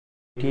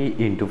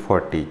into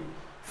 40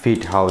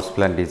 feet house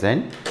plan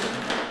design.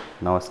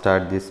 Now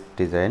start this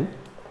design,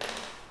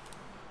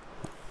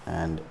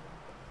 and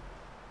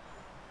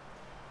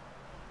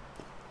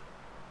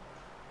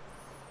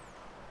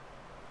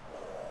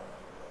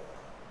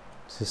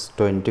this is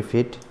 20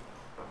 feet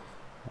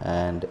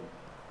and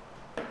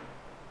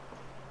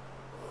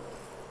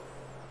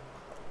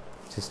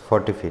this is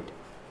 40 feet.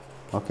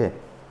 Okay,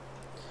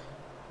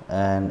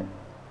 and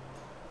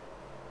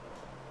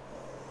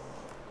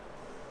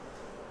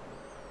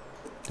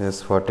this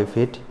is 40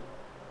 feet,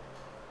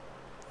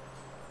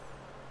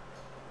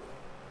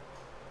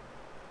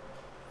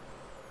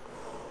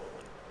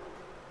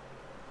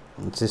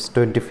 this is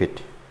 20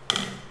 feet,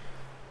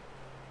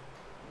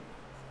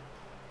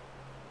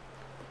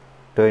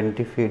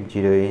 20 feet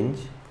 0 inch,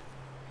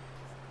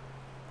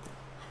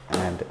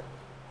 and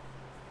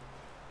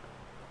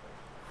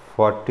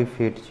 40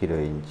 feet 0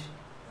 inch.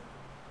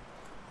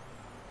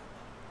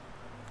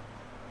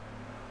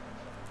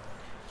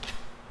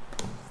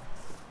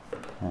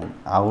 And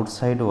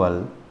outside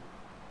wall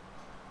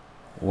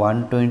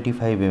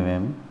 125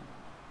 mm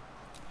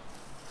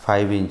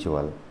 5 inch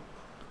wall.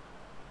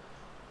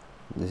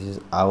 This is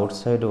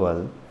outside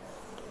wall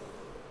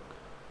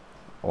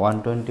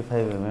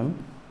 125 mm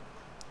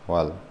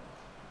wall.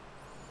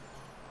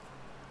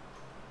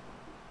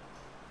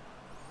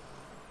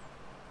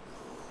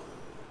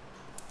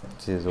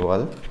 This is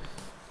wall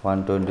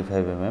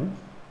 125 mm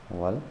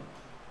wall.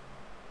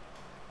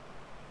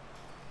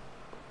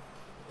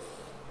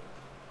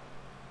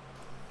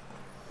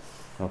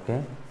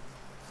 Okay,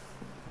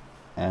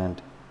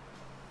 and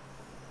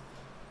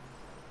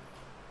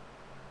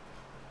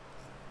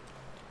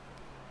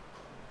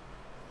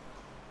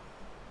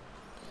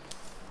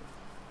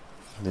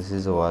this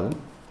is a wall,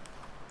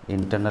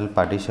 internal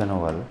partition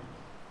wall.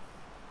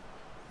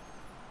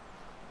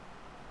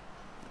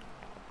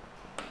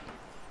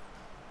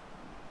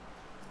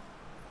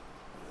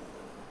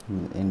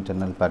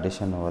 Internal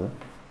partition wall,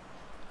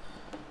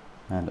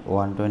 and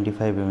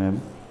 125 mm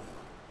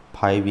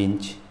 5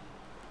 inch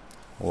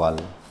wall.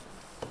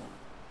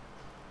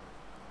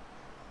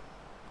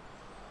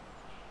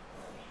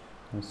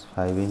 This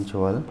 5 inch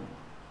wall,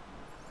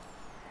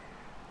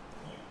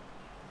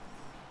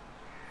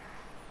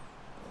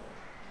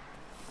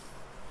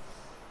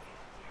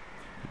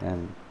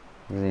 and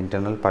this is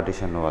internal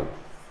partition wall.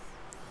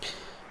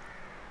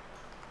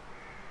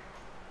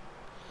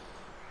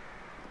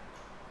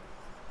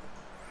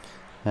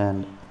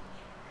 And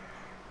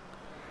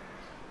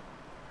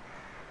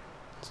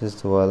this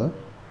is the wall.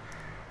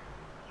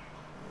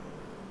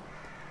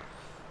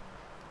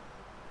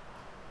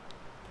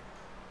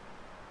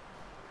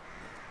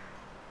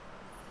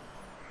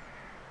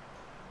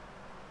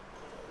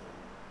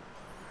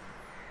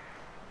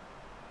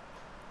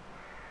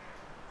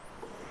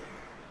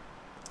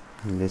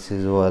 This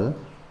is wall.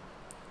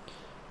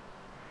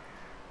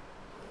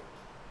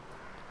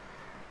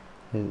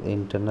 This is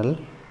internal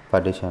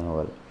partition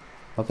wall.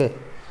 Okay,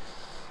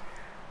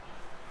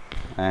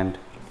 and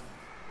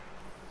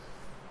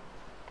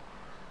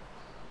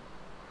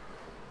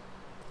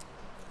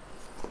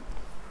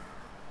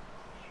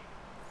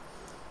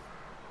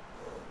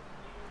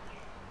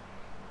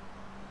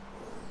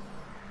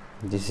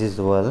this is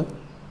the wall.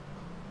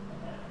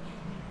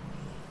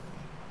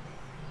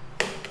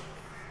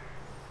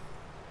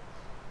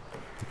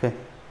 Okay,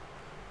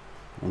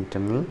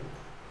 internal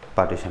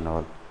partition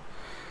wall,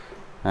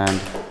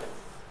 and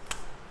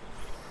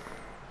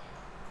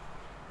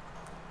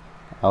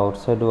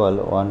outside wall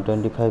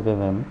 125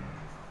 mm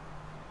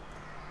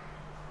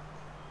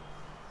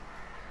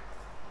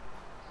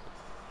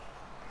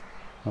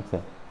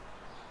okay,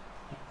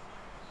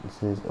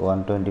 this is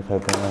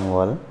 125 mm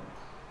wall.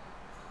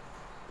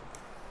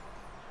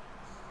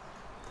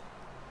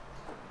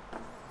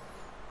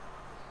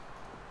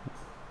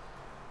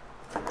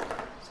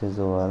 This is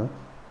the wall,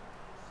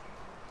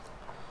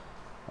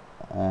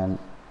 and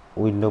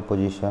window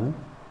position,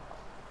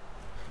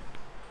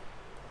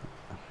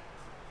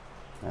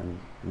 and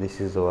this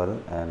is the wall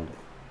and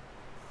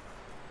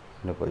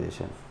window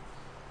position.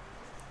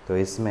 तो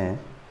इसमें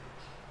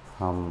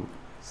हम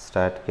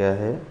start किया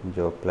है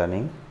जो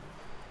planning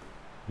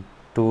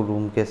 2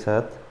 room के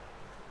साथ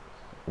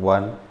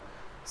 1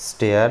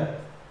 stair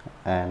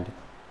and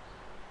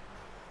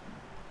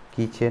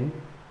kitchen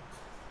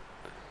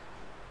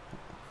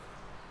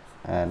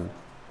and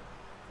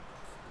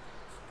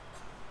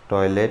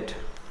toilet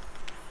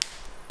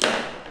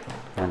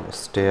and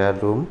stair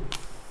room,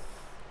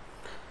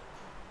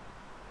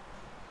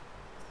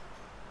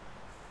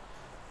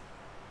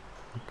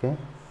 okay,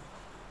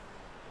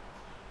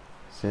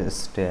 so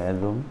stair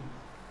room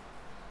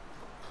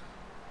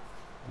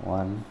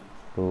 1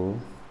 2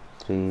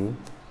 3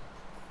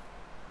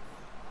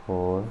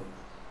 4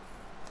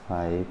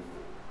 5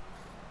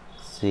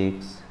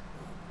 6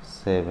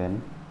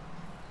 7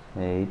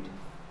 8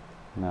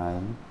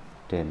 9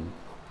 10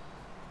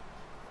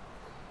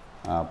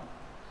 up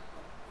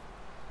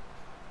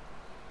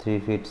 3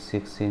 feet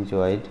 6 inch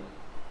wide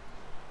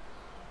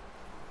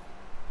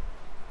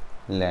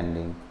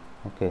landing.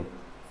 Okay,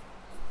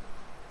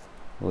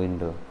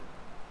 window,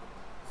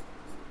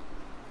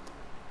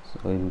 so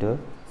window,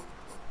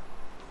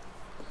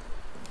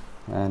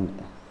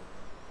 and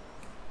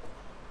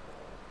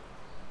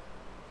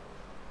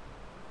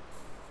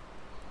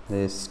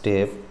the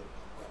step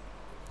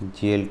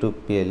GL to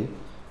PL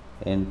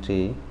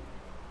entry,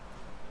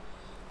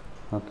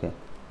 okay,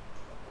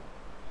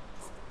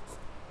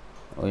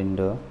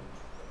 window,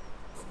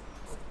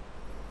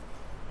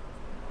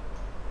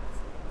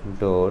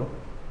 door,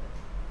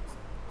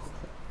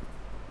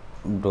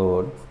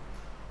 door,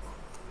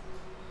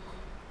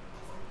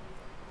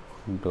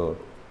 door,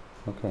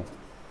 okay.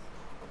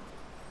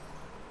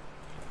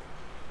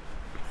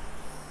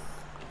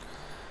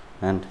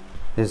 And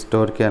इस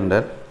door के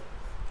अंदर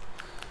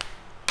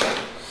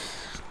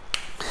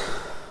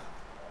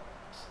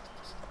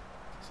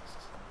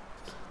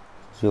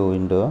जो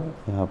window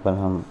यहाँ पर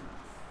हम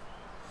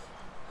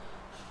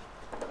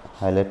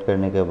highlight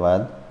करने के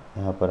बाद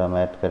यहाँ पर हम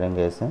ऐड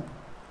करेंगे ऐसे,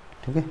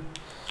 ठीक है।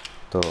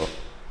 तो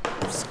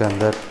इसके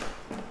अंदर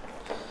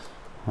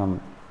हम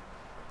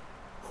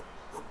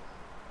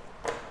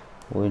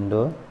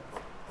विंडो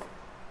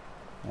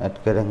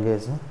ऐड करेंगे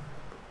ऐसे,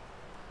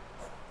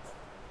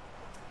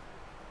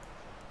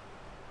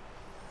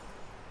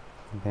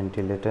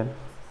 ventilator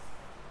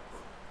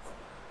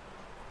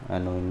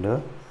and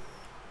window,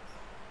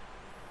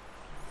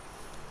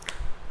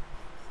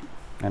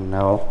 and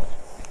now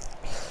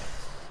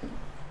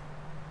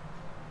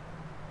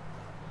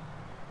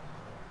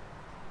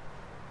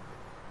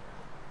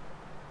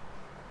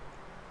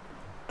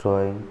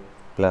drawing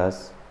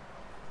plus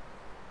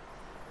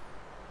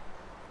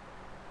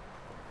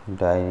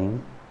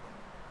dining,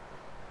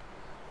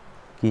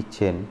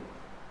 kitchen,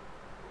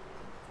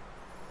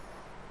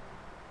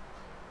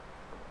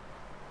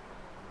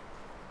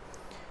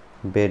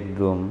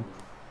 bedroom,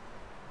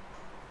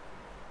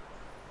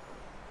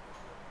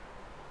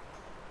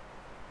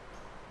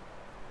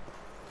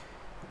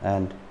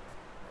 and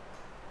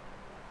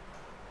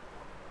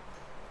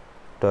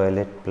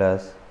toilet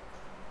plus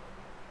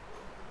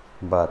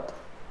bath,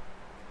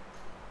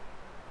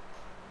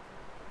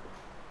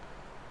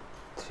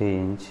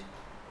 3-inch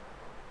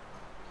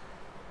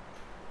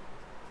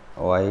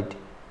wide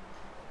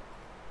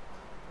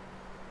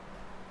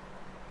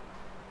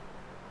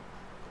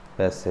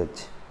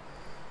passage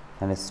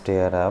and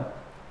stair up,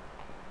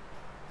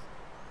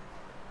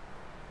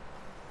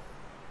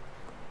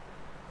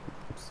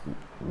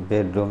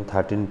 bedroom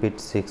 13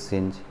 feet 6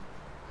 inch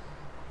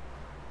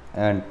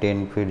and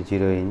 10 feet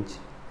 0 inch,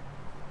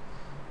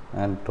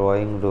 and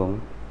drawing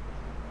room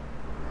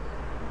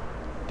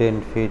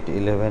 10 feet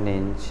 11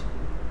 inch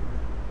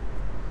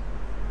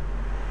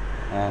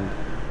and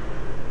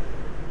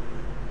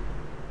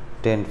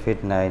 10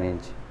 feet 9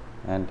 inch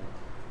and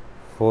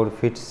 4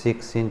 feet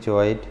 6 inch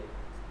wide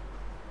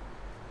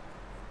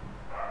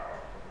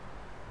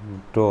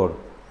door,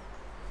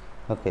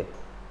 okay.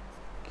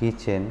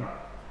 Kitchen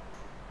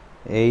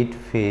 8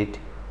 feet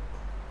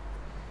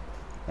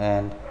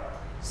and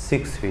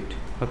 6 feet,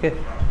 okay.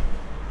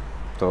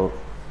 तो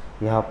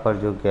यहाँ पर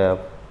जो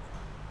gap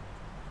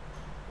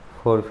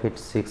 4 feet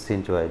 6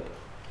 inch wide.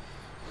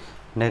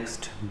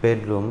 Next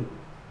bedroom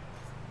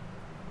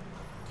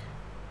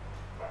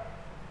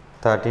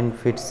 13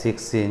 feet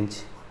 6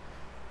 inch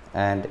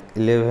and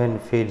 11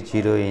 feet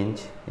 0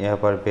 inch यहाँ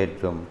पर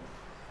bedroom,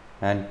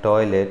 and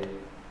toilet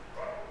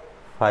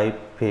 5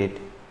 feet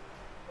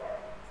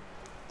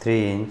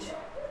 3 inch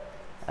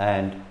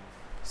and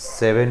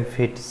 7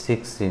 feet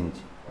 6 inch,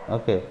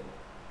 okay,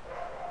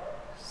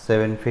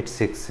 7 feet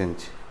 6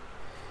 inch,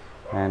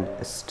 and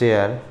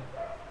stair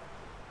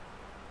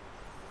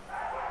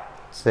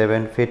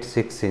 7 feet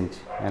 6 inch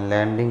and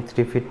landing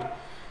 3 feet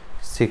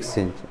 6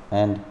 inch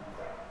and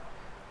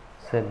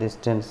set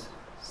distance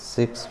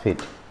 6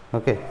 feet,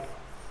 okay.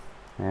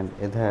 And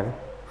इधर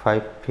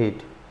 5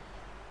 feet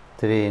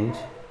 3 inch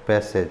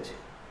passage,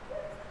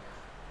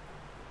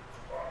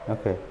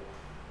 okay.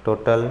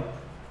 Total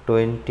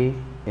 20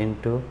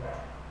 into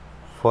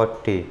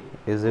 40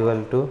 is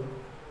equal to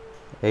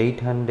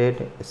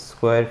 800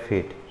 square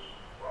feet,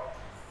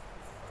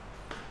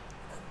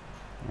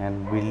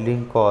 and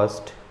building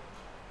cost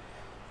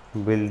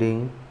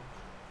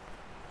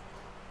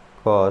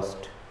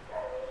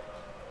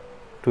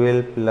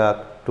 12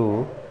 lakh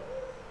to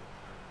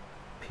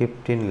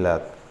 15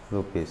 lakh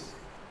rupees,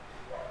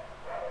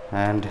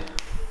 and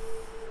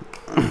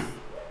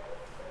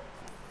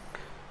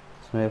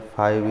इसमें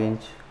 5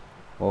 inch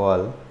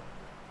wall,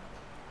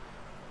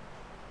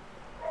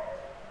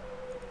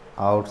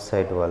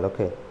 outside wall,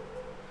 okay.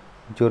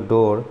 जो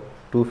door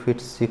 2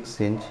 feet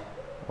 6 inch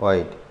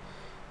wide,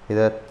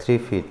 इधर 3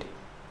 feet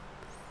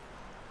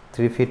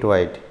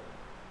wide,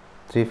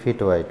 3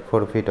 feet wide,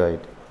 4 feet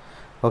wide,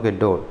 okay,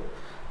 door.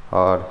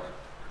 और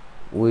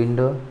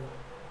window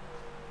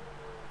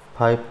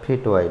 5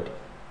 feet wide,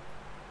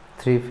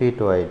 3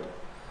 feet wide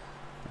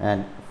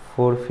and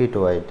 4 feet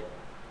wide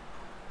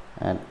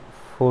and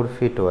 4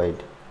 feet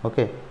wide,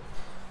 okay.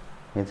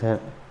 इधर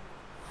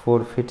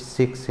 4 feet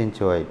 6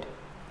 inch wide,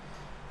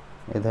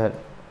 इधर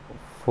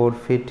 4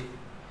 feet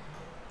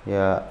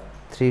या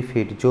 3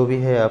 feet जो भी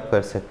है आप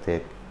कर सकते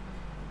हैं।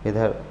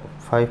 इधर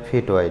 5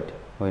 फीट वाइड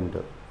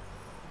विंडो,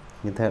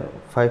 इधर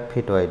 5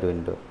 फीट वाइड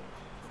विंडो।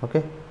 ओके,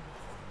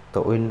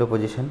 तो विंडो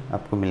पोजीशन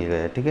आपको मिल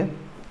गया है। ठीक है,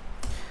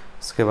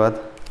 उसके बाद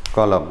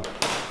column,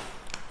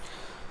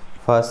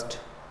 first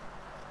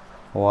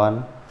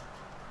 1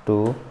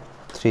 2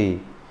 3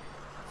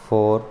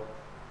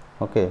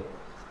 4 okay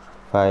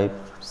 5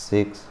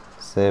 6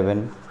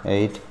 7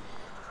 8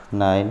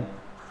 9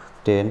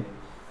 10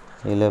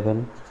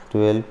 11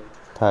 12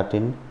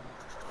 13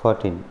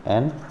 14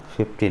 and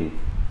 15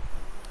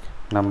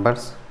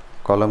 numbers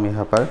column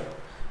यहाँ पर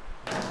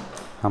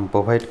हम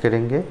प्रोवाइड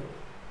करेंगे।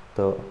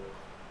 तो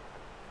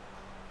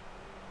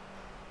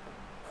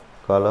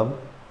column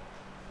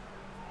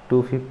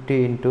 250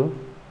 into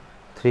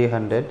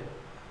 300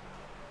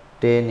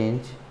 10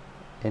 inch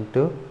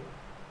into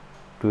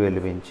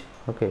 12 inch.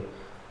 Okay,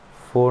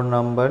 4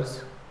 numbers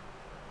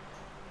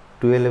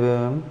 12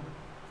 mm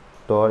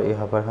Tor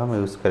यहाँ पर हम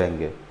यूज़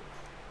करेंगे।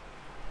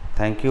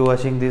 Thank you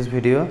watching this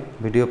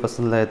video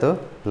पसंद आए तो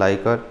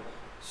लाइक और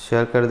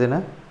शेयर कर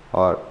देना,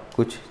 और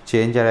कुछ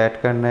चेंज और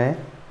ऐड करना है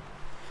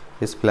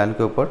इस प्लान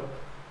के ऊपर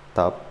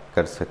तो आप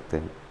कर सकते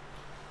हैं।